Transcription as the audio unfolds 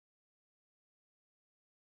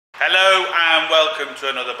Hello and welcome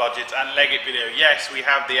to another Bodgit and Leggit video. Yes, we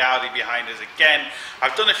have the Audi behind us again.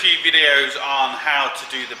 I've done a few videos on how to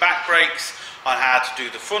do the back brakes, on how to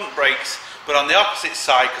do the front brakes, but on the opposite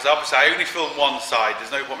side, because obviously I only filmed one side,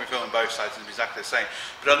 there's no point me filming both sides, it's exactly the same.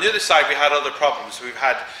 But on the other side we had other problems. We've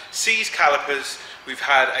had seized calipers, we've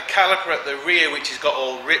had a caliper at the rear which has got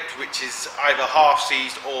all ripped, which is either half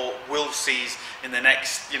seized or will seize in the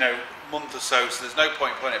next, month or so there's no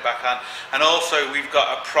point putting it back on. And also we've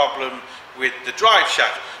got a problem with the drive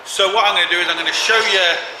shaft. So what I'm going to do is I'm going to show you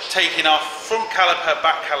taking off front caliper,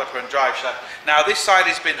 back caliper and drive shaft. Now this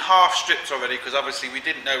side has been half stripped already because obviously we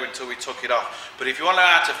didn't know until we took it off. But if you want to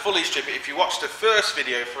know how to fully strip it, if you watch the first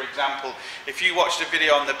video, for example, if you watch the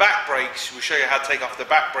video on the back brakes, we'll show you how to take off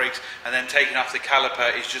the back brakes, and then taking off the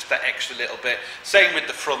caliper is just that extra little bit. Same with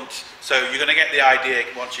the front, so you're going to get the idea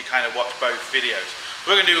once you kind of watch both videos.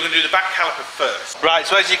 We're going to do the back caliper first. Right,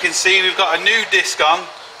 so as you can see, we've got a new disc on,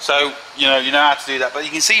 so you know how to do that. But you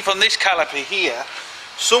can see from this caliper here,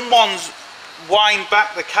 someone's wind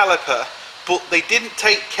back the caliper, but they didn't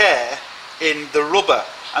take care in the rubber.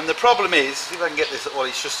 And the problem is, see if I can get this, well,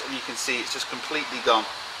 it's just, you can see it's just completely gone.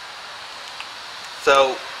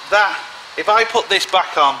 So that, if I put this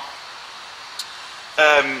back on,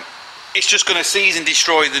 it's just going to seize and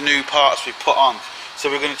destroy the new parts we've put on. So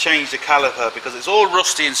we're going to change the caliper because it's all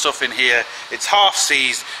rusty and stuff in here. It's half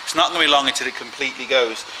seized. It's not going to be long until it completely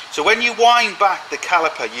goes. So when you wind back the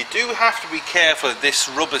caliper, you do have to be careful of this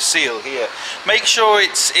rubber seal here. Make sure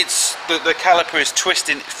the caliper is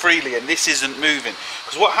twisting freely and this isn't moving.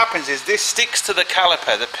 Because what happens is this sticks to the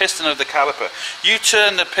caliper, the piston of the caliper. You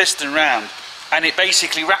turn the piston round and it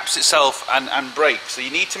basically wraps itself and breaks. So you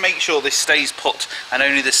need to make sure this stays put and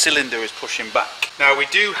only the cylinder is pushing back. Now we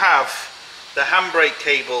do have the handbrake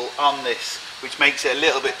cable on this, which makes it a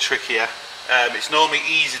little bit trickier. It's normally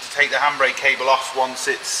easy to take the handbrake cable off once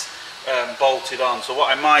it's bolted on. So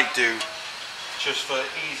what I might do, just for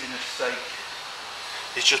easiness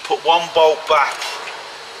sake, is just put one bolt back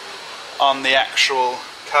on the actual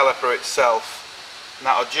caliper itself, and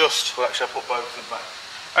that'll just, well actually I'll put both of them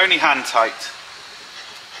back. Only hand tight.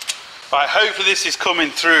 Right, hopefully this is coming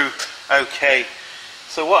through okay.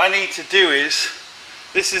 So what I need to do is,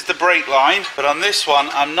 this is the brake line, but on this one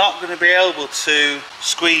I'm not going to be able to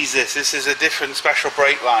squeeze this. This is a different special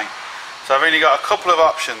brake line. So I've only got a couple of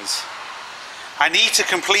options. I need to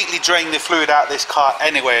completely drain the fluid out of this car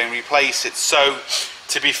anyway and replace it. So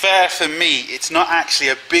to be fair for me, it's not actually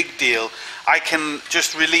a big deal. I can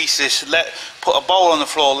just release this, put a bowl on the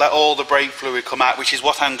floor, let all the brake fluid come out, which is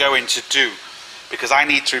what I'm going to do because I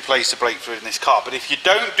need to replace the brake fluid in this car. But if you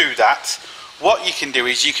don't do that, what you can do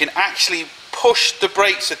is you can actually push the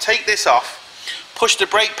brake, so take this off, push the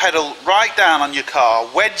brake pedal right down on your car,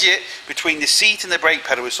 wedge it between the seat and the brake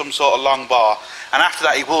pedal with some sort of long bar, and after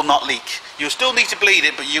that it will not leak. You'll still need to bleed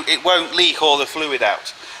it, but it won't leak all the fluid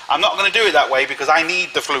out. I'm not going to do it that way because I need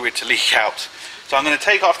the fluid to leak out. So I'm going to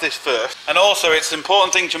take off this first. And also it's an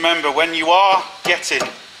important thing to remember when you are getting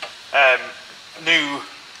new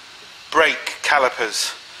brake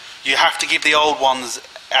calipers, you have to give the old ones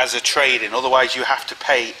as a trade-in, otherwise you have to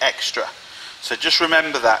pay extra. So just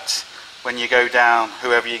remember that when you go down,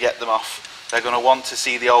 whoever you get them off, they're going to want to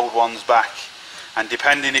see the old ones back. And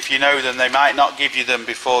depending if you know them, they might not give you them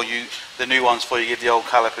before the new ones before you give the old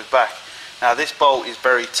calipers back. Now this bolt is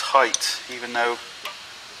very tight, even though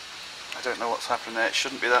I don't know what's happened there. It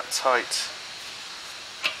shouldn't be that tight.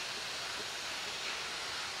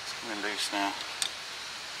 It's coming loose now.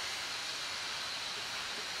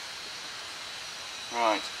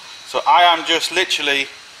 Right, so I am just literally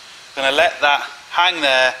going to let that hang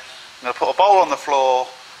there. I'm going to put a bowl on the floor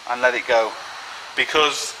and let it go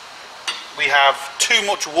because we have too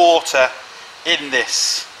much water in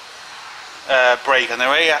this brake. And the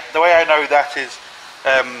way I know that is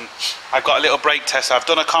I've got a little brake tester. I've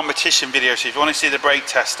done a competition video, so if you want to see the brake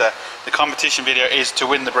tester, the competition video is to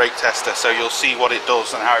win the brake tester, so you'll see what it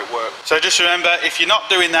does and how it works. So just remember, if you're not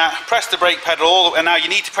doing that, press the brake pedal and now you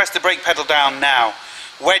need to press the brake pedal down now.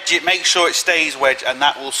 Wedge it, make sure it stays wedged, and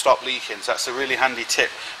that will stop leaking. So that's a really handy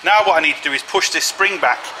tip. Now what I need to do is push this spring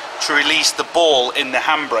back to release the ball in the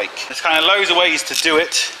handbrake. There's kind of loads of ways to do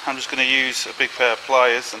it. I'm just going to use a big pair of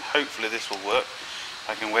pliers and hopefully this will work.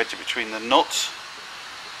 I can wedge it between the nut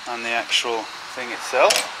and the actual thing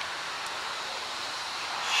itself.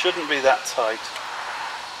 Shouldn't be that tight.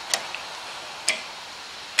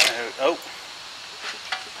 Oh,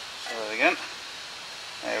 try that again.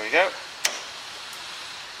 There we go.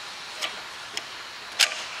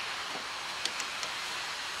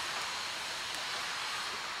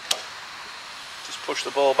 Push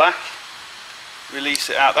the ball back, release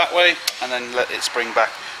it out that way, and then let it spring back.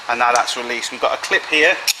 and now that's released. We've got a clip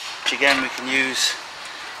here, which again we can use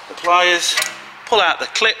the pliers, pull out the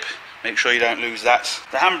clip, make sure you don't lose that.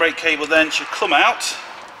 The handbrake cable then should come out.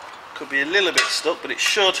 Could be a little bit stuck, but it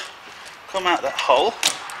should come out that hole.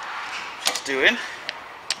 Just doing.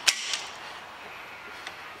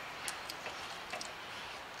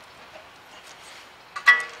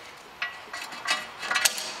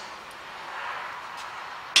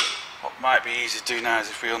 What might be easy to do now is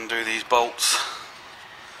if we undo these bolts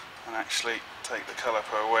and actually take the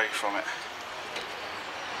caliper away from it.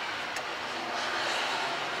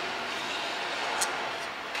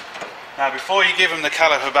 Now before you give them the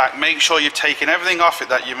caliper back, make sure you've taken everything off it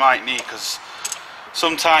that you might need, because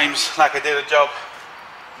sometimes, like I did a job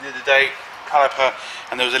the other day, caliper,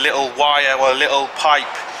 and there was a little wire or a little pipe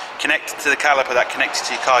connected to the caliper that connected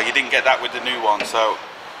to your car. You didn't get that with the new one, so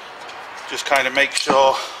just kind of make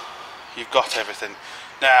sure you've got everything.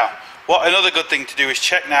 Now, what another good thing to do is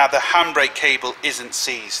check now the handbrake cable isn't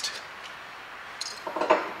seized.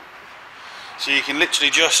 So you can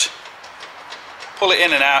literally just pull it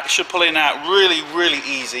in and out. It should pull in and out really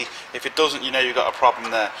easy. If it doesn't, you know you've got a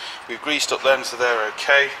problem there. We've greased up them so they're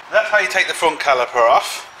okay. That's how you take the front caliper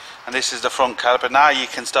off, and this is the front caliper. Now you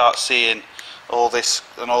can start seeing all this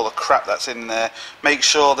and all the crap that's in there. Make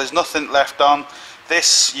sure there's nothing left on.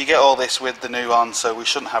 This, you get all this with the new on, so we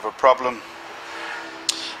shouldn't have a problem.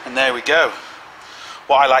 And there we go.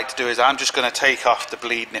 What I like to do is I'm just going to take off the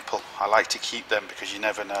bleed nipple. I like to keep them because you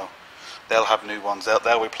never know. They'll have new ones.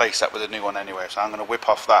 They'll replace that with a new one anyway. So I'm going to whip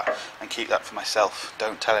off that and keep that for myself.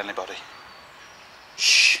 Don't tell anybody.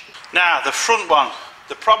 Shh. Now the front one.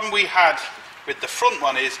 The problem we had with the front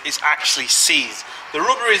one is it's actually seized. The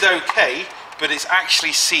rubber is okay, but it's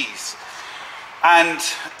actually seized. And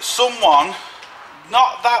someone,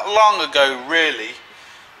 not that long ago really,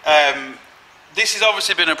 this has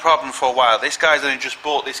obviously been a problem for a while. This guy's only just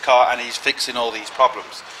bought this car and he's fixing all these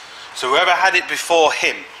problems. So whoever had it before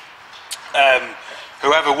him,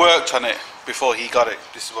 whoever worked on it before he got it,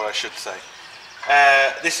 this is what I should say.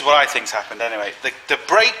 This is what I think's happened anyway. The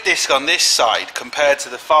brake disc on this side compared to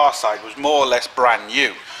the far side was more or less brand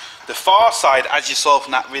new. The far side, as you saw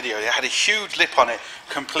from that video, it had a huge lip on it,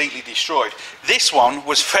 completely destroyed. This one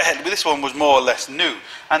was more or less new,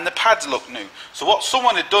 and the pads look new. So what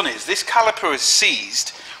someone had done is, this caliper is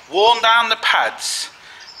seized, worn down the pads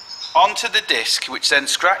onto the disc, which then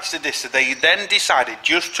scratched the disc. So they then decided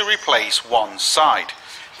just to replace one side,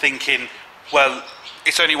 thinking, well,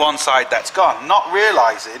 it's only one side that's gone, not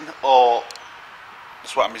realising, or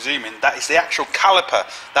that's what I'm assuming, that is the actual caliper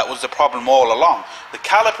that was the problem all along. The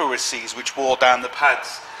caliper was seized, which wore down the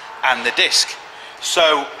pads and the disc.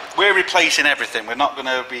 So we're replacing everything. We're not going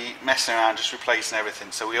to be messing around, just replacing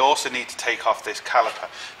everything. So we also need to take off this caliper.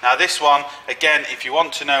 Now this one, again, if you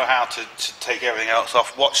want to know how to take everything else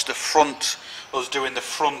off, watch the front, us doing the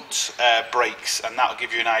front brakes, and that'll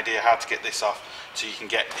give you an idea how to get this off so you can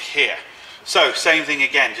get here. So same thing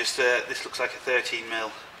again, just this looks like a 13mm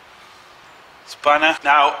spanner.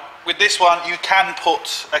 Now with this one you can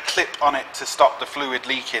put a clip on it to stop the fluid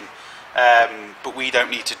leaking, but we don't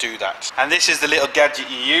need to do that. And this is the little gadget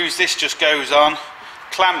you use. This just goes on,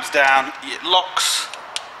 clamps down, it locks,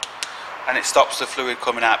 and it stops the fluid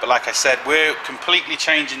coming out. But like I said, we're completely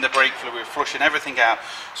changing the brake fluid, we're flushing everything out,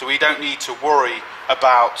 so we don't need to worry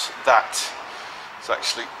about that. It's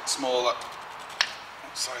actually smaller.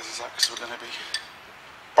 What size is that? Because we're going to be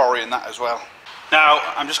borrowing that as well. Now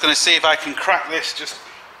I'm just going to see if I can crack this. Just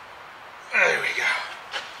there we go.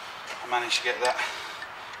 I managed to get that.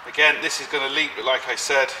 Again, this is going to leak, but like I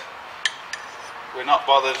said, we're not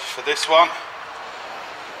bothered for this one.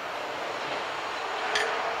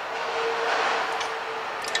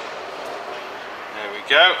 There we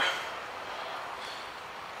go.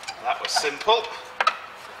 That was simple.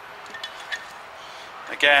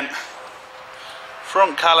 Again,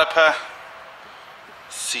 front caliper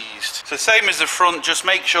seized. So same as the front, just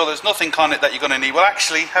make sure there's nothing on it that you're going to need. Well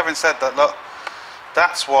actually, having said that, look,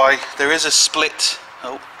 that's why there is a split.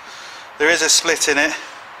 Oh, there is a split in it,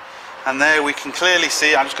 and there we can clearly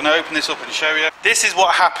see. I'm just going to open this up and show you. This is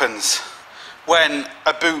what happens when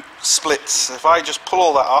a boot splits. If I just pull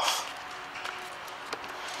all that off,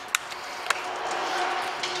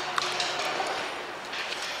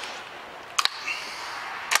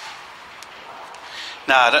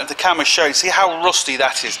 now, I don't know if the camera shows, see how rusty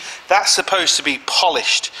that is? That's supposed to be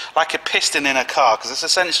polished, like a piston in a car, because that's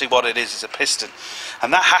essentially what it is, it's a piston.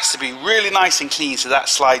 And that has to be really nice and clean so that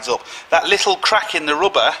slides up. That little crack in the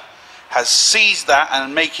rubber has seized that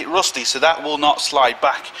and make it rusty, so that will not slide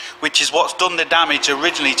back, which is what's done the damage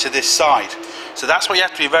originally to this side. So that's what you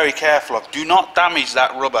have to be very careful of. Do not damage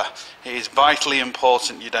that rubber. It is vitally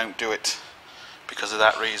important you don't do it because of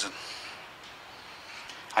that reason.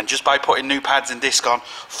 And just by putting new pads and disc on,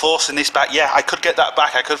 forcing this back, yeah, I could get that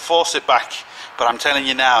back, I could force it back, but I'm telling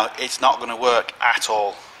you now, it's not going to work at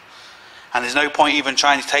all. And there's no point even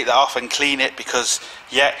trying to take that off and clean it, because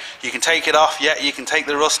yeah, you can take it off, yeah, you can take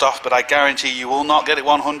the rust off, but I guarantee you will not get it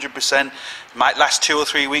 100%. It might last 2 or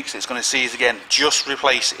 3 weeks, it's going to seize again. Just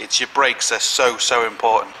replace it. It's your brakes, they're so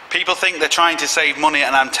important. People think they're trying to save money,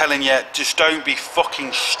 and I'm telling you, just don't be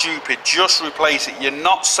fucking stupid. Just replace it. You're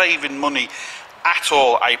not saving money at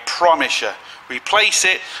all, I promise you. Replace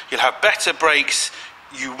it, you'll have better brakes,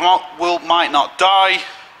 you might not die,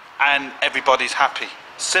 and everybody's happy.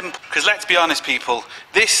 Simple. Because let's be honest, people,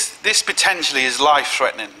 this potentially is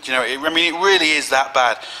life-threatening. You know, I mean, it really is that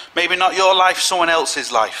bad. Maybe not your life, someone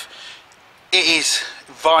else's life. It is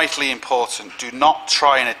vitally important. Do not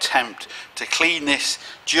try and attempt to clean this.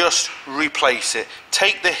 Just replace it.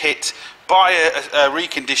 Take the hit, buy a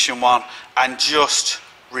reconditioned one, and just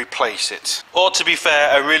replace it. Or, to be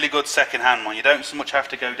fair, a really good second-hand one. You don't so much have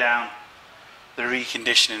to go down the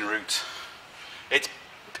reconditioning route. It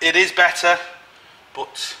is better,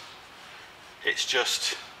 but it's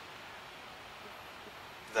just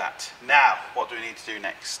that. Now, what do we need to do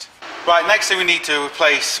next? Right, next thing we need to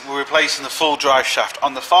replace, we're replacing the full drive shaft.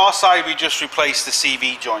 On the far side, we just replaced the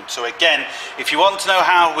CV joint. So again, if you want to know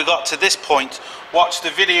how we got to this point, watch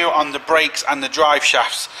the video on the brakes and the drive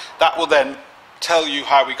shafts. That will then tell you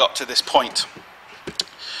how we got to this point.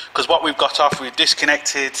 Because what we've got off, we've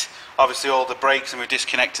disconnected obviously all the brakes, and we've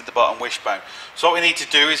disconnected the bottom wishbone. So what we need to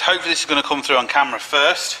do is, hopefully this is going to come through on camera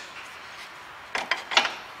first.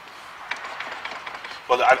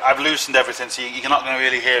 Well, I've loosened everything, so you're not going to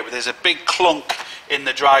really hear it, but there's a big clunk in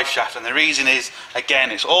the drive shaft, and the reason is, again,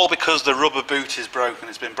 it's all because the rubber boot is broken.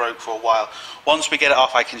 It's been broke for a while. Once we get it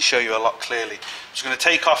off, I can show you a lot clearly. I'm just going to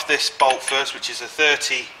take off this bolt first, which is a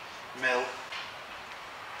 30 mil.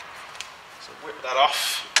 So whip that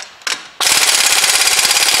off.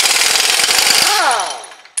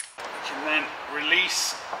 You can then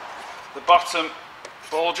release the bottom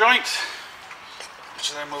ball joint,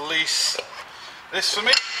 which then will release this for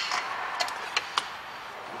me,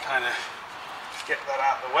 and kind of get that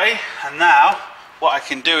out of the way. And now what I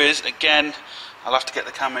can do is, again, I'll have to get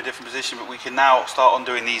the camera in a different position, but we can now start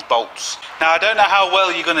undoing these bolts. Now I don't know how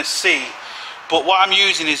well you're going to see, but what I'm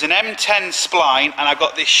using is an M10 spline, and I've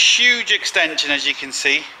got this huge extension, as you can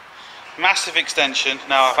see, massive extension.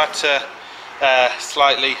 Now I've had to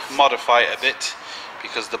slightly modify it a bit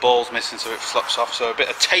because the ball's missing, so it slops off, so a bit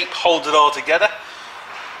of tape holds it all together.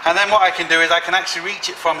 And then what I can do is I can actually reach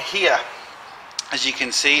it from here, as you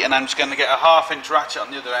can see, and I'm just going to get a 1/2 inch ratchet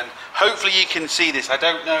on the other end. Hopefully you can see this. I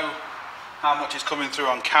don't know how much is coming through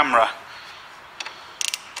on camera,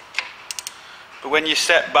 but when you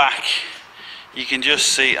step back you can just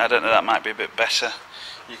see, I don't know, that might be a bit better.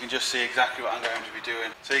 You can just see exactly what I'm going to be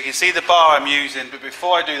doing. So you can see the bar I'm using, but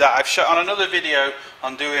before I do that, I've shot on another video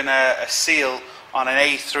on doing a seal on an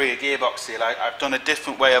A3, a gearbox seal. I've done a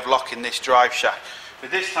different way of locking this drive shaft.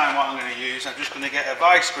 But this time what I'm going to use, I'm just going to get a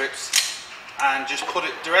vice grip and just put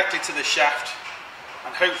it directly to the shaft,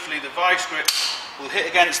 and hopefully the vice grip will hit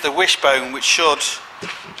against the wishbone, which should,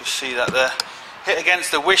 just see that there, hit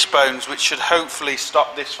against the wishbones, which should hopefully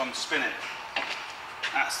stop this from spinning.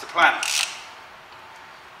 That's the plan.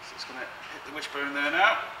 It's going to hit the wishbone there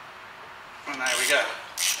now, and there we go.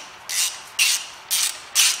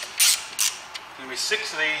 Going to be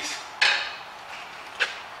 6 of these.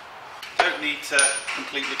 Don't need to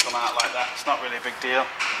completely come out like that, it's not really a big deal.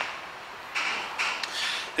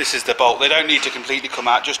 This is the bolt, they don't need to completely come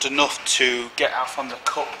out, just enough to get out from the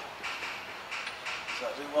cup. So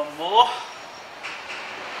I'll do one more.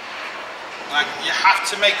 Now, you have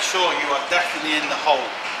to make sure you are definitely in the hole,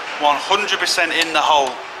 100% in the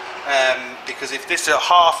hole, because if this is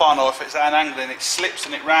half on, or if it's at an angle and it slips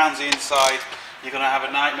and it rounds the inside, you're going to have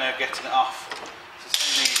a nightmare of getting it off. So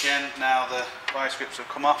same thing again, now the vice grips have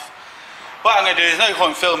come off. What I'm going to do, there's no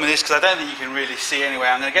point filming this because I don't think you can really see anyway.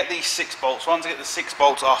 I'm going to get these 6 bolts. Once I get the 6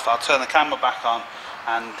 bolts off, I'll turn the camera back on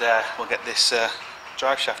and we'll get this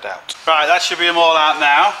drive shaft out. Right, that should be them all out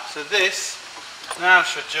now. So this now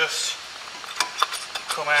should just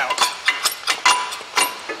come out.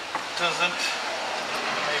 Doesn't.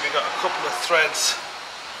 Maybe got a couple of threads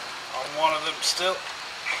on one of them still.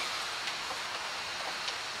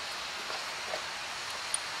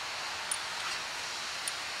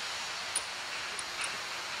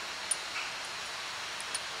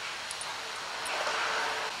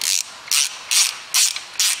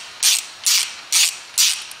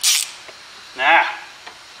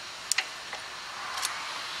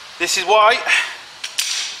 This is why you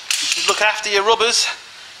should look after your rubbers,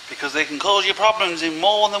 because they can cause you problems in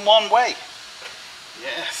more than one way.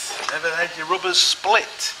 Yes, never let your rubbers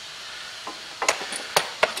split.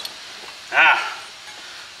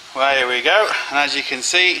 Well, here we go, and as you can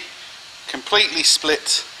see, completely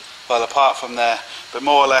split, well, apart from there, but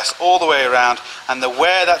more or less all the way around, and the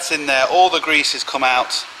wear that's in there, all the grease has come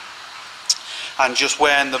out, and just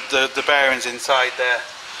wearing the bearings inside there.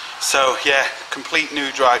 So yeah, complete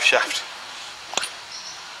new drive shaft.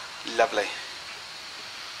 Lovely.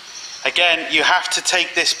 Again, you have to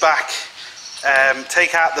take this back,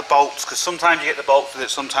 take out the bolts, because sometimes you get the bolts with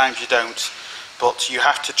it, sometimes you don't, but you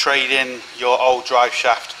have to trade in your old drive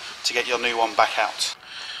shaft to get your new one back out.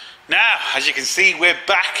 Now, as you can see, we're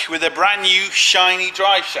back with a brand new shiny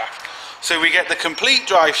drive shaft. So we get the complete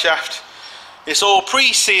drive shaft. It's all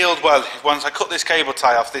pre-sealed. Well, once I cut this cable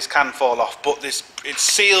tie off, this can fall off, but it's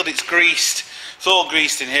sealed, it's greased, it's all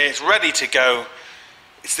greased in here, it's ready to go.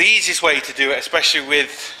 It's the easiest way to do it, especially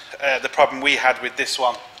with the problem we had with this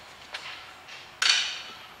one.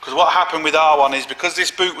 Because what happened with our one is, because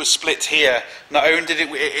this boot was split here, not only did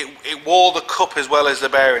it wore the cup as well as the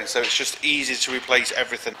bearing, so it's just easy to replace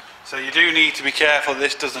everything. So you do need to be careful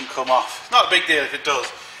this doesn't come off. It's not a big deal if it does,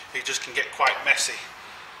 it just can get quite messy.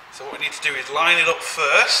 So what we need to do is line it up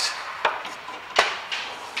first,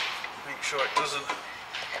 make sure it doesn't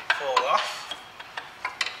fall off.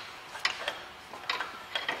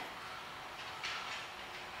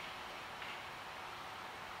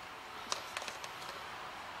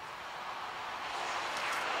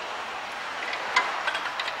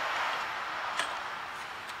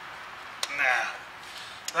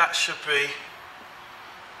 That should be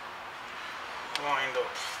lined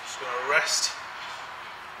up. Just going to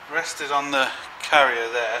rest it on the carrier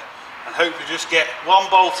there, and hopefully just get one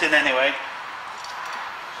bolt in anyway.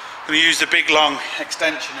 I'm going to use the big long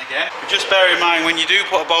extension again. But just bear in mind, when you do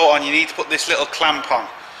put a bolt on, you need to put this little clamp on.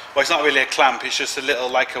 Well, it's not really a clamp, it's just a little,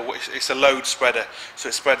 it's a load spreader, so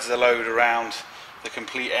it spreads the load around the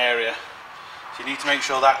complete area. So you need to make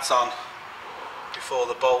sure that's on before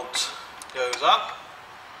the bolt goes on.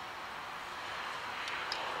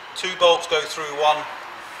 2 bolts go through one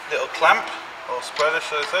little clamp, or spreader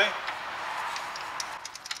should I say.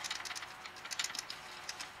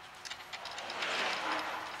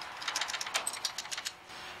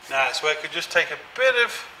 Now, so I could just take a bit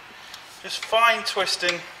of just fine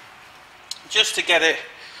twisting just to get it.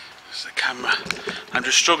 There's the camera. I'm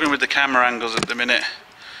just struggling with the camera angles at the minute,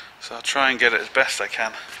 so I'll try and get it as best I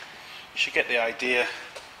can. You should get the idea.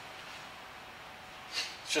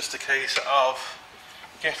 It's just a case of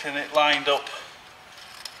getting it lined up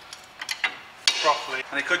properly,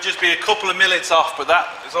 and it could just be a couple of millets off, but that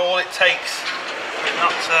is all it takes for it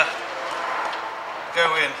not to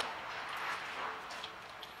go in.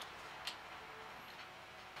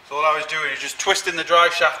 So all I was doing is just twisting the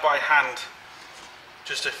drive shaft by hand,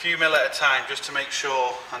 just a few mil at a time, just to make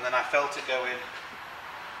sure, and then I felt it go in.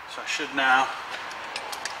 So I should now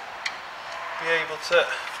be able to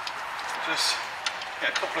just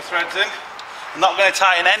get a couple of threads in. I'm not going to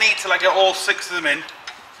tighten any till I get all 6 of them in,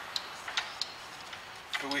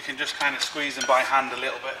 but we can just kind of squeeze them by hand a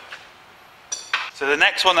little bit. So the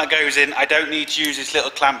next one that goes in, I don't need to use this little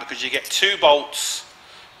clamp, because you get 2 bolts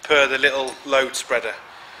per the little load spreader.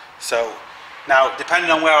 So now,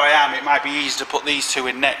 depending on where I am, it might be easy to put these 2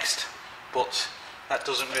 in next, but that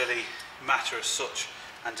doesn't really matter as such,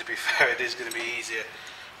 and to be fair, it is going to be easier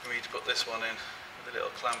for me to put this one in with a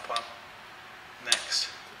little clamp on next.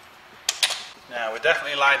 Now we're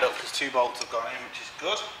definitely lined up because 2 bolts have gone in, which is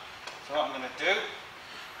good. So what I'm going to do,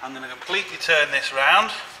 I'm going to completely turn this round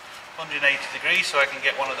 180 degrees so I can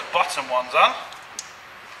get one of the bottom ones on.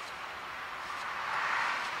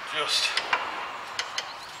 Just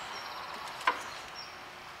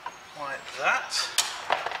like that.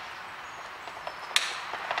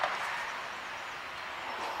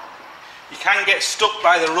 You can get stuck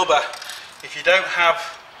by the rubber if you don't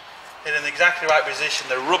have it in exactly the right position.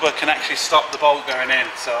 The rubber can actually stop the bolt going in,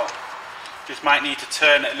 so just might need to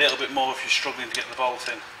turn it a little bit more if you're struggling to get the bolt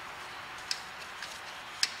in.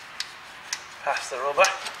 Past the rubber.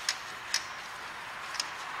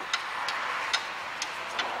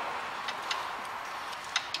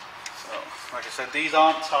 So, like I said, these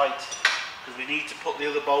aren't tight because we need to put the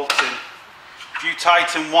other bolts in. If you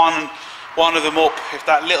tighten one of them up, if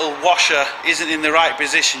that little washer isn't in the right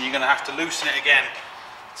position, you're going to have to loosen it again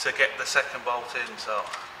to get the second bolt in. So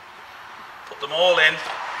put them all in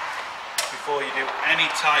before you do any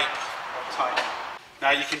type of tightening.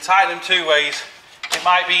 Now you can tighten them 2 ways. It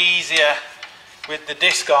might be easier with the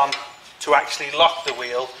disc on to actually lock the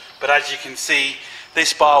wheel, but as you can see,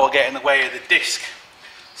 this bar will get in the way of the disc.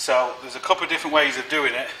 So there's a couple of different ways of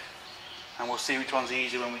doing it, and we'll see which one's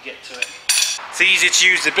easier when we get to it. It's easier to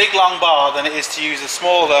use the big long bar than it is to use a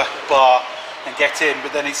smaller bar and get in,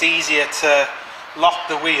 but then it's easier to lock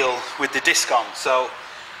the wheel with the disc on. So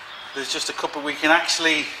there's just a couple we can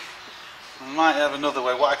actually, we might have another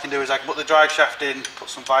way. What I can do is I can put the drive shaft in, put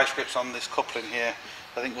some vice grips on this coupling here.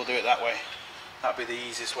 I think we'll do it that way. That'd be the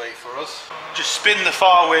easiest way for us. Just spin the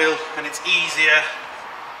far wheel and it's easier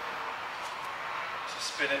to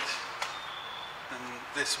spin it than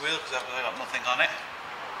this wheel because I've got nothing on it.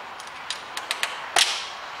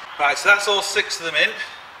 Right, so that's all 6 of them in.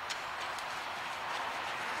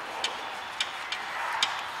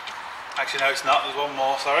 Actually no, it's not, there's one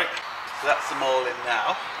more, sorry. So that's them all in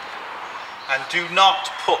now. And do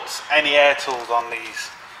not put any air tools on these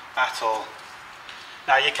at all.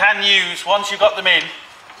 Now you can use, once you've got them in,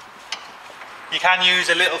 you can use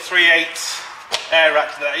a little 3/8 air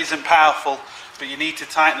ratchet that isn't powerful, but you need to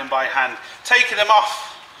tighten them by hand. Taking them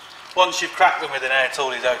off once you've cracked them with an air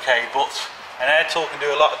tool is okay, but an air tool can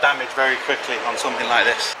do a lot of damage very quickly on something like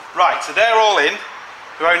this. Right, so they're all in.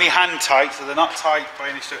 They're only hand tight, so they're not tight by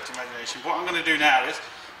any stretch of imagination. What I'm going to do now is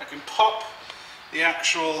I can pop the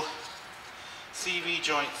actual CV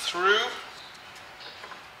joint through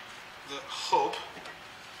the hub,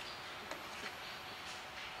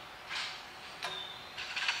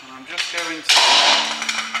 and I'm just going to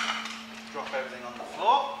drop everything on the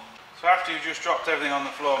floor. So after you've just dropped everything on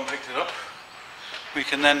the floor and picked it up, we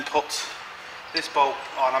can then put this bolt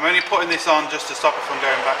on. I'm only putting this on just to stop it from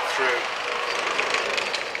going back through.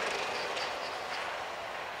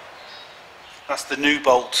 That's the new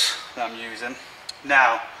bolt that I'm using.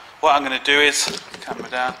 Now, what I'm going to do is, camera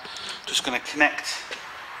down, just going to connect,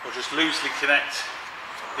 or just loosely connect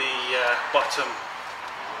the bottom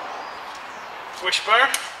wishbone.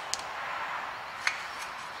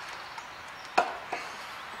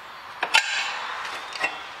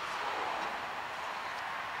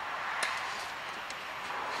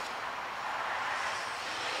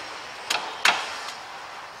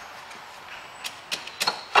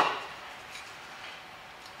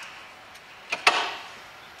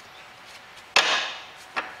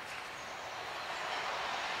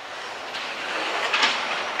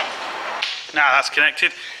 Now that's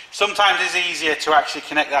connected. Sometimes it's easier to actually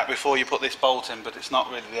connect that before you put this bolt in, but it's not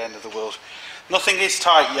really the end of the world. Nothing is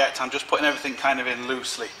tight yet, I'm just putting everything kind of in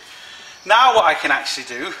loosely. Now what I can actually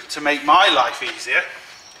do to make my life easier,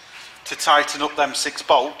 to tighten up them 6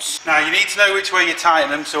 bolts. Now you need to know which way you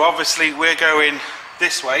tighten them, so obviously we're going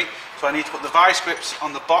this way, so I need to put the vice grips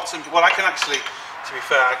on the bottom. Well, I can actually, to be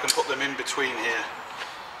fair, I can put them in between here.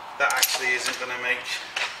 That actually isn't going to make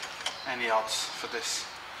any odds for this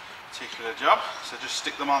particular job, so just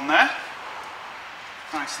stick them on there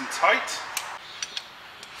nice and tight.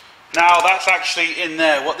 Now that's actually in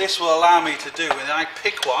there. What this will allow me to do, when I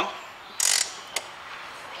pick one,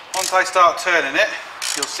 once I start turning it,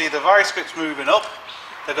 you'll see the vice grips moving up.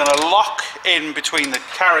 They're going to lock in between the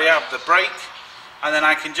carry-ab, the brake, and then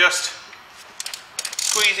I can just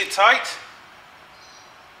squeeze it tight.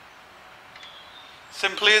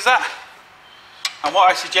 Simply as that. And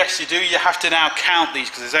what I suggest you do, you have to now count these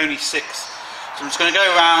because there's only 6. So I'm just going to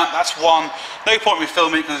go around, that's 1. No point in me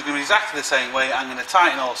filming it because it's going to be exactly the same way. I'm going to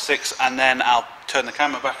tighten all 6 and then I'll turn the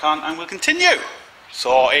camera back on and we'll continue.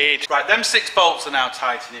 Sorted. Right, them 6 bolts are now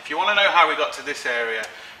tightened. If you want to know how we got to this area,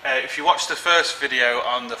 if you watch the first video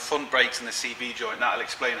on the front brakes and the CV joint, that'll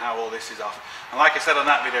explain how all this is off. And like I said on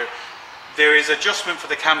that video, there is adjustment for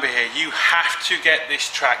the camber here. You have to get this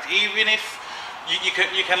tracked, even if you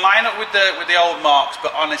can line up with the old marks,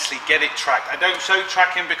 but honestly, get it tracked. I don't show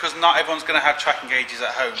tracking because not everyone's going to have tracking gauges at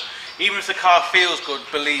home. Even if the car feels good,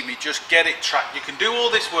 believe me, just get it tracked. You can do all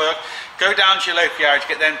this work, go down to your local garage,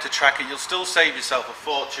 get them to track it. You'll still save yourself a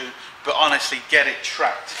fortune, but honestly, get it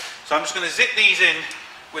tracked. So I'm just going to zip these in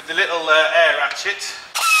with the little air ratchet.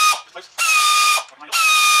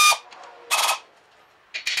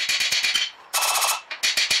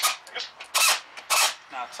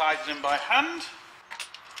 Now tighten them by hand.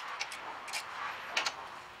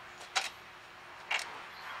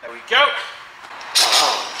 There we go.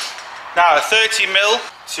 Now a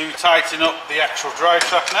 30mm to tighten up the actual drive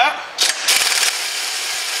shaft now.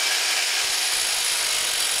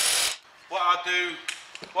 What I'll do,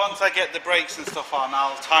 once I get the brakes and stuff on,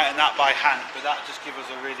 I'll tighten that by hand, but that just gives us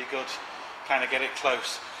a really good kind of get it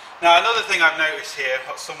close. Now another thing I've noticed here,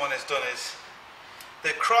 what someone has done is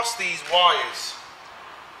they've crossed these wires.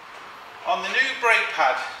 On the new brake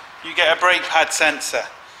pad, you get a brake pad sensor.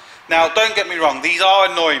 Now, don't get me wrong, these are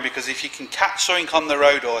annoying because if you can catch something on the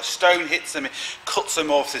road or a stone hits them, it cuts them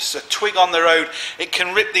off, there's a twig on the road, it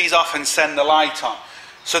can rip these off and send the light on.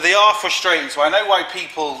 So they are frustrating. So I know why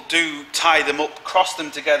people do tie them up, cross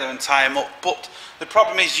them together and tie them up, but the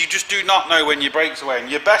problem is you just do not know when your brake's away, and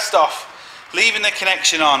you're best off leaving the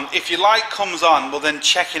connection on. If your light comes on, well then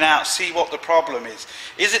checking out, see what the problem is.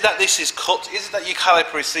 Is it that this is cut? Is it that your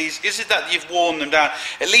caliper is seized? Is it that you've worn them down?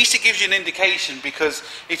 At least it gives you an indication, because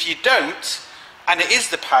if you don't, and it is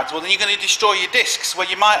the pads, well then you're going to destroy your discs, where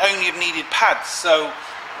you might only have needed pads. So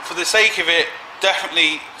for the sake of it,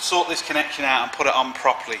 definitely sort this connection out and put it on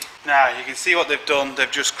properly. Now you can see what they've done.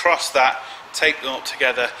 They've just crossed that, taped them up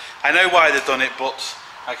together. I know why they've done it, but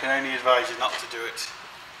I can only advise you not to do it,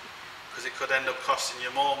 because it could end up costing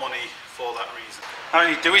you more money for that reason. All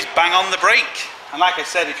you do is bang on the brake. And like I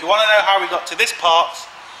said, if you want to know how we got to this part,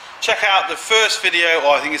 check out the first video,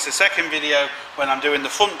 or I think it's the second video, when I'm doing the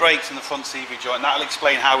front brakes and the front CV joint. That'll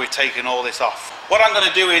explain how we've taken all this off. What I'm going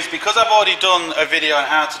to do is, because I've already done a video on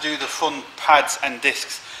how to do the front pads and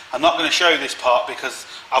discs, I'm not going to show this part because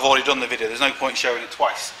I've already done the video. There's no point showing it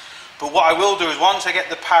twice. But what I will do is, once I get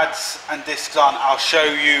the pads and discs on, I'll show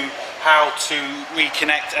you how to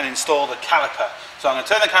reconnect and install the caliper. So I'm going to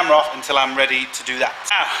turn the camera off until I'm ready to do that.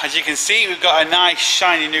 Now, as you can see, we've got a nice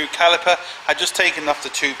shiny new caliper. I've just taken off the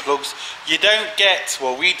 2 plugs. You don't get,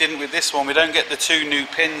 well we didn't with this one, we don't get the 2 new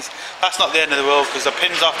pins. That's not the end of the world, because the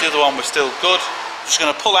pins off the other one were still good. I'm just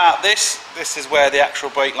going to pull out this. This is where the actual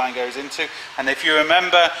brake line goes into. And if you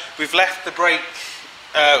remember, we've left the brake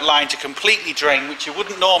line to completely drain, which you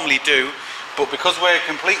wouldn't normally do, but because we're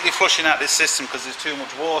completely flushing out this system because there's too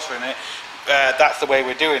much water in it, that's the way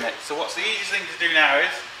we're doing it. So what's the easiest thing to do now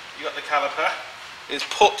is, you got the caliper, is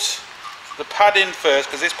put the pad in first,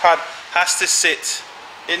 because this pad has to sit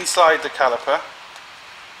inside the caliper,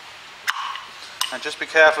 and just be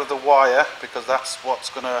careful of the wire, because that's what's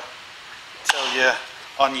going to tell you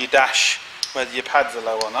on your dash whether your pads are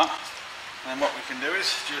low or not. And then what we can do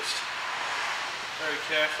is just very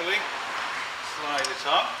carefully slide it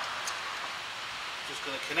on. Just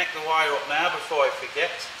going to connect the wire up now before I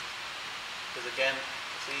forget, because again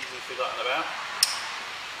it's easily forgotten about.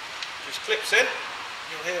 Just clips in,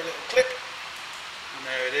 you'll hear a little clip, and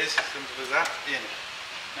there it is, simple as that, in.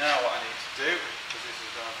 Now what I need to do, because this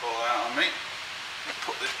is going to fall out on me, is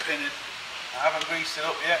put this pin in. I haven't greased it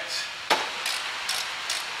up yet.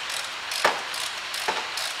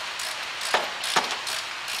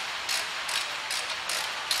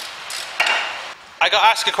 I got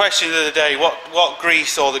asked a question the other day, what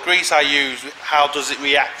grease, or the grease I use, how does it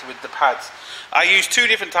react with the pads? I use 2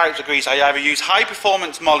 different types of grease. I either use high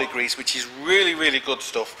performance moly grease, which is really, really good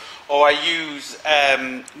stuff, or I use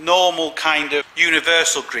normal kind of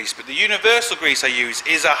universal grease. But the universal grease I use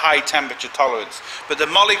is a high temperature tolerance, but the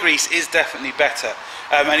moly grease is definitely better.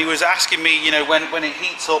 And he was asking me, you know, when it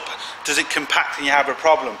heats up, does it compact and you have a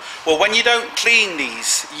problem? Well, when you don't clean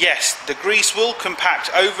these, yes, the grease will compact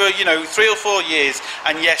over, you know, 3 or 4 years,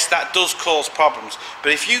 and yes, that does cause problems.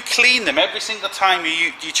 But if you clean them every single time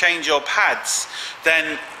you change your pads,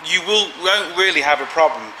 then you won't really have a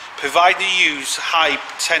problem, provided you use high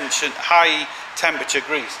temperature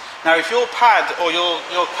grease. Now, if your pad or your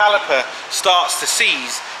caliper starts to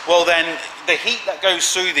seize, well then the heat that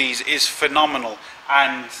goes through these is phenomenal,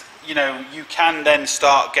 and you know, you can then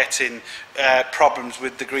start getting problems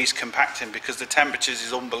with the grease compacting, because the temperatures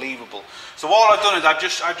is unbelievable. So what I've done is I've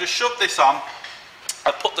just shoved this on.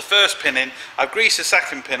 I've put the first pin in, I've greased the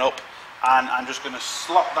second pin up, and I'm just going to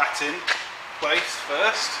slot that in place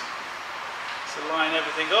first to line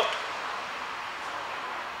everything up.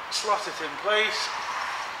 Slot it in place,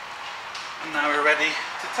 and now we're ready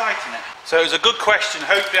to tighten it. So it was a good question.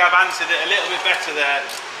 Hopefully I've answered it a little bit better there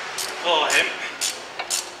for him.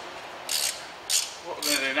 What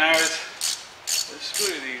we're going to do now is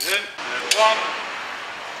screw these in. 1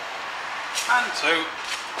 and 2.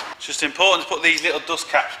 It's just important to put these little dust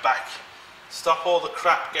caps back. Stop all the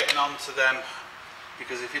crap getting onto them,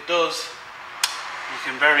 because if it does, you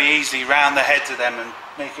can very easily round the heads of them and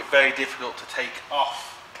make it very difficult to take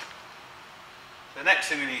off. The next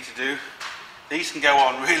thing we need to do, these can go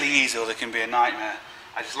on really easy or they can be a nightmare.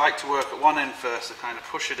 I just like to work at one end first, to kind of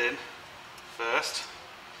push it in first,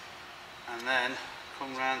 and then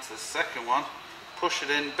come round to the second one, push it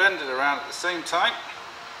in, bend it around at the same time,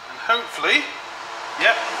 and hopefully,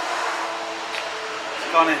 yep,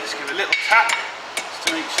 it's gone in. Just give it a little tap, just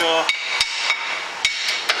to make sure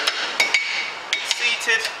it's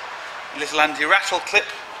seated. A little anti-rattle clip.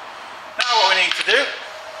 Now what we need to do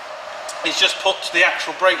is just put the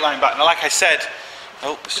actual brake line back. Now like I said,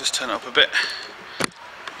 oh, let's just turn it up a bit, put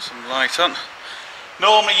some light on.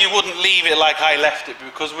 Normally you wouldn't leave it like I left it, but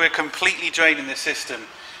because we're completely draining the system,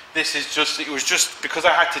 this is just, it was just, because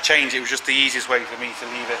I had to change it, it was just the easiest way for me to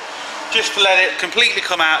leave it. Just to let it completely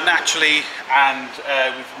come out naturally, and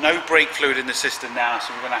with no brake fluid in the system now,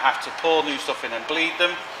 so we're going to have to pour new stuff in and bleed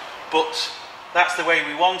them, but that's the way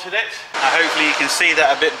we wanted it. Hopefully you can see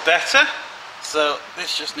that a bit better. So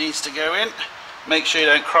this just needs to go in. Make sure you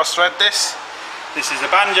don't cross thread this. This is a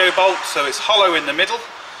banjo bolt, so it's hollow in the middle,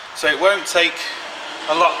 so it won't take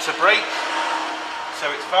a lot to break.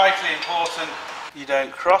 So it's vitally important you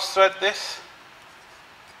don't cross thread this,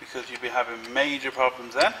 because you'll be having major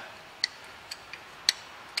problems then.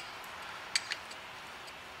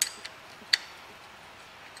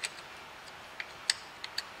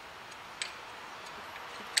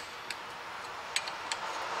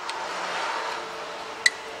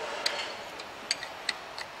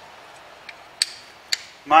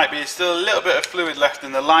 Might be still a little bit of fluid left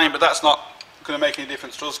in the line, but that's not going to make any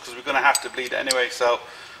difference to us because we're going to have to bleed it anyway, so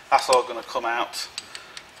that's all going to come out,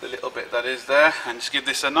 the little bit that is there, and just give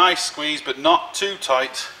this a nice squeeze, but not too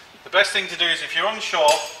tight. The best thing to do is, if you're unsure,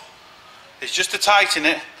 is just to tighten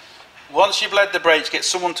it. Once you've bled the brakes, get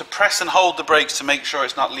someone to press and hold the brakes to make sure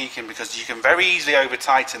it's not leaking, because you can very easily over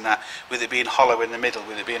tighten that with it being hollow in the middle,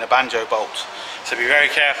 with it being a banjo bolt, so be very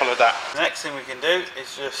careful of that. The next thing we can do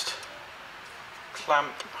is just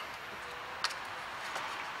clamp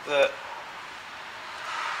the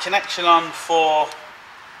connection on for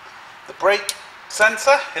the brake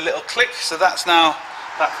sensor, a little click, so that's now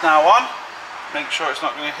on. Make sure it's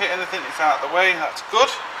not going to hit anything, it's out of the way, that's good.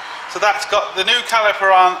 So that's got the new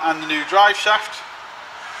caliper on and the new drive shaft.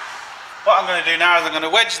 What I'm going to do now is I'm going to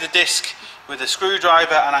wedge the disc with a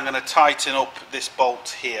screwdriver, and I'm going to tighten up this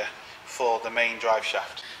bolt here for the main drive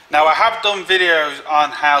shaft. Now I have done videos on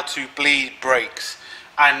how to bleed brakes,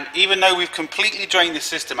 and even though we've completely drained the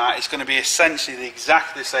system out, it's going to be essentially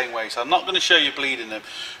exactly the same way, so I'm not going to show you bleeding them.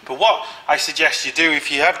 But what I suggest you do,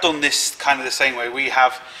 if you have done this kind of the same way we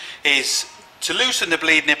have, is to loosen the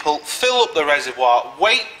bleed nipple, fill up the reservoir,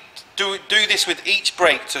 wait, do this with each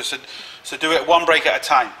brake, so do it one brake at a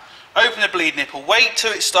time. Open the bleed nipple, wait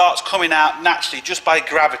till it starts coming out naturally just by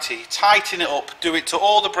gravity, tighten it up, do it to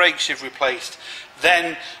all the brakes you've replaced,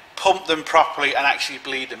 then pump them properly and actually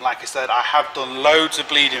bleed them. Like I said, I have done loads of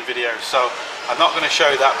bleeding videos, so I'm not going to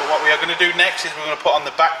show that, but what we are going to do next is we're going to put on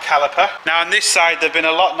the back caliper. Now on this side they've been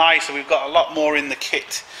a lot nicer, we've got a lot more in the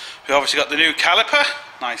kit. We've obviously got the new caliper,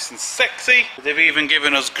 nice and sexy. They've even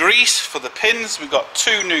given us grease for the pins. We've got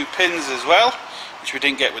 2 new pins as well, which we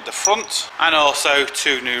didn't get with the front, and also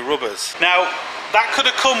 2 new rubbers. Now that could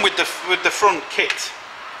have come with the front kit.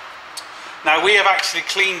 Now we have actually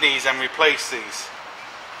cleaned these and replaced these,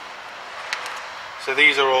 so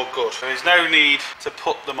these are all good. There is no need to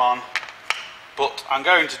put them on, but I'm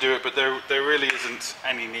going to do it, but there really isn't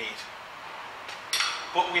any need.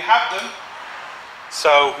 But we have them,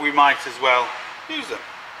 so we might as well use them.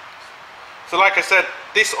 So like I said,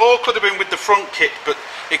 this all could have been with the front kit, but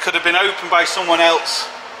it could have been opened by someone else,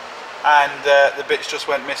 and the bits just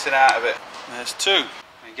went missing out of it. There's 2.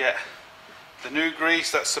 We get the new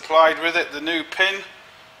grease that's supplied with it, the new pin,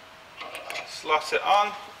 slot it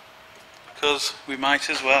on, because we might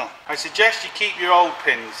as well. I suggest you keep your old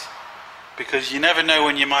pins, because you never know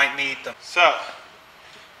when you might need them. So,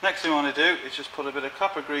 next thing we want to do is just put a bit of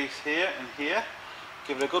copper grease here and here.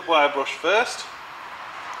 Give it a good wire brush first.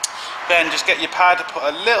 Then just get your pad, put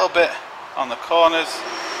a little bit on the corners,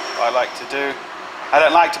 what I like to do. I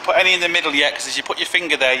don't like to put any in the middle yet, because as you put your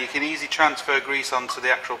finger there you can easily transfer grease onto the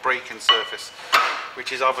actual braking surface,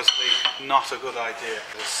 which is obviously not a good idea.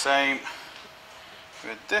 The same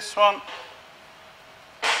with this one.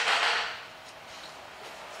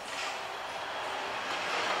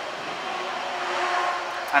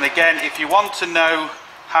 And again, if you want to know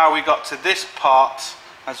how we got to this part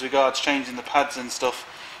as regards changing the pads and stuff,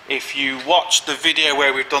 if you watch the video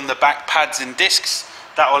where we've done the back pads and discs,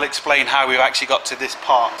 that will explain how we've actually got to this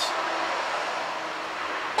part.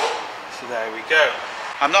 So there we go.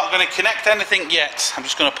 I'm not going to connect anything yet, I'm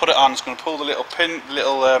just going to put it on. I'm just going to pull the little pin,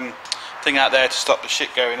 little thing out there to stop the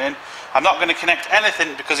shit going in. I'm not going to connect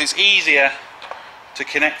anything because it's easier to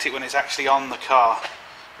connect it when it's actually on the car.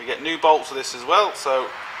 We get new bolts for this as well, so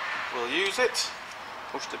we'll use it.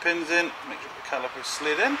 Push the pins in, make sure the caliper is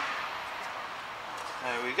slid in.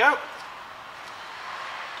 There we go.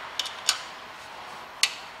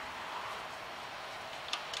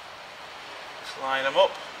 Just line them up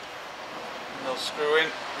and they'll screw in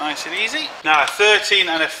nice and easy. Now a 13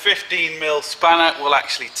 and a 15mm spanner will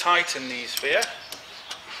actually tighten these for you.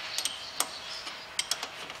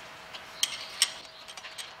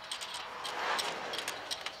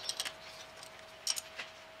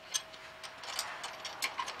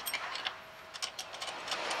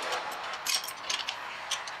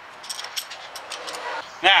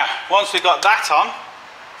 once we've got that on,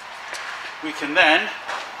 we can then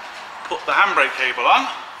put the handbrake cable on,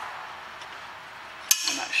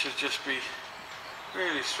 and that should just be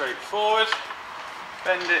really straightforward.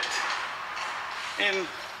 Bend it in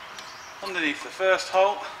underneath the first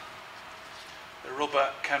hole. The rubber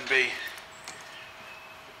can be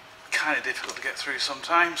kind of difficult to get through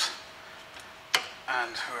sometimes,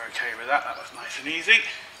 and we're okay with that. That was nice and easy.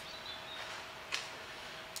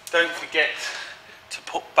 Don't forget to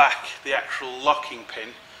put back the actual locking pin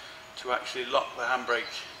to actually lock the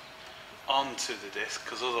handbrake onto the disc,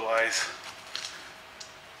 because otherwise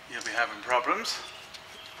you'll be having problems.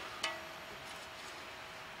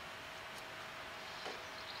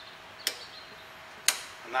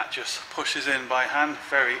 And that just pushes in by hand,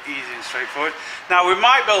 very easy and straightforward. Now we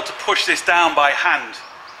might be able to push this down by hand.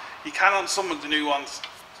 You can on some of the new ones,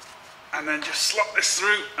 and then just slot this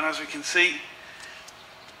through, and as we can see,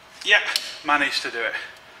 yeah, managed to do it.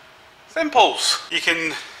 Simples. You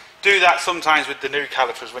can do that sometimes with the new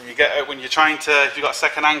calipers when you're trying to, if you've got a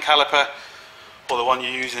second-hand caliper or the one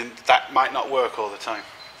you're using, that might not work all the time.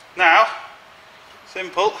 Now,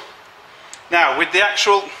 simple. Now with the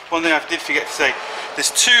actual, one thing I did forget to say,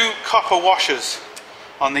 there's 2 copper washers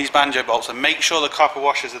on these banjo bolts, and make sure the copper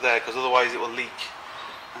washers are there, because otherwise it will leak.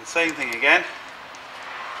 And same thing again,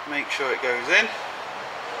 make sure it goes in,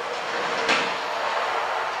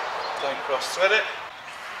 don't cross thread it.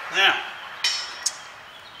 Now,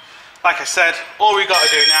 like I said, all we've got to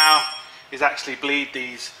do now is actually bleed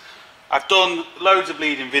these. I've done loads of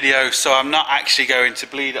bleeding videos, so I'm not actually going to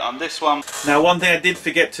bleed it on this one. Now, one thing I did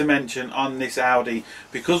forget to mention on this Audi,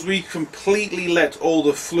 because we completely let all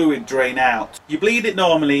the fluid drain out. You bleed it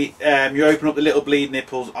normally, you open up the little bleed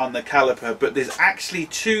nipples on the caliper, but there's actually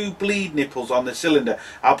 2 bleed nipples on the cylinder.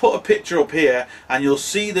 I'll put a picture up here and you'll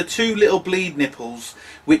see the 2 little bleed nipples,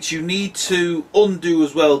 which you need to undo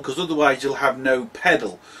as well, because otherwise you'll have no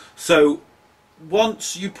pedal. So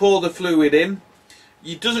once you pour the fluid in,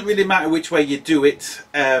 it doesn't really matter which way you do it.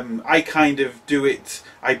 I kind of do it,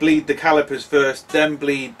 I bleed the calipers first, then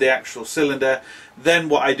bleed the actual cylinder. Then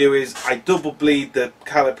what I do is I double bleed the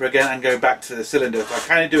caliper again and go back to the cylinder. So I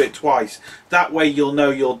kind of do it twice. That way you'll know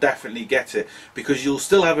you'll definitely get it, because you'll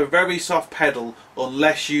still have a very soft pedal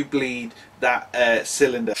unless you bleed that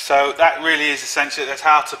cylinder. So that really is essentially, that's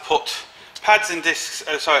how to put pads and discs,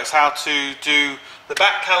 it's how to do the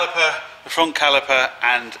back caliper, the front caliper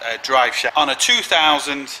and a drive shaft on a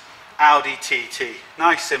 2000 Audi TT.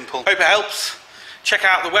 Nice, simple. Hope it helps. Check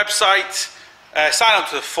out the website, sign up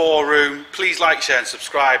to the forum, please like, share and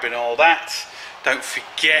subscribe and all that. Don't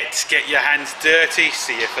forget to get your hands dirty.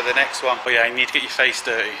 See you for the next one. But yeah, you need to get your face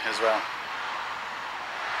dirty as well.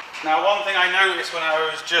 Now, one thing I noticed when I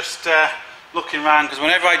was just looking around, because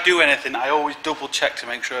whenever I do anything I always double check to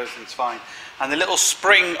make sure everything's fine, and the little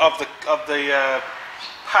spring of the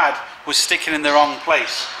pad was sticking in the wrong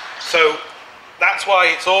place. So that's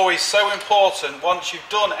why it's always so important, once you've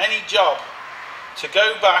done any job, to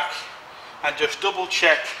go back and just double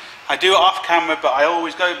check. I do it off camera, but I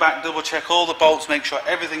always go back, double check all the bolts, make sure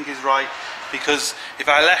everything is right, because if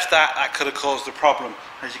I left that could have caused a problem.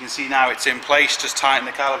 As you can see now, it's in place. Just tighten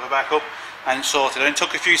the caliper back up and it's sorted. It only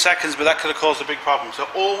took a few seconds, but that could have caused a big problem. So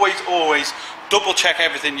always double check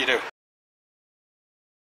everything you do.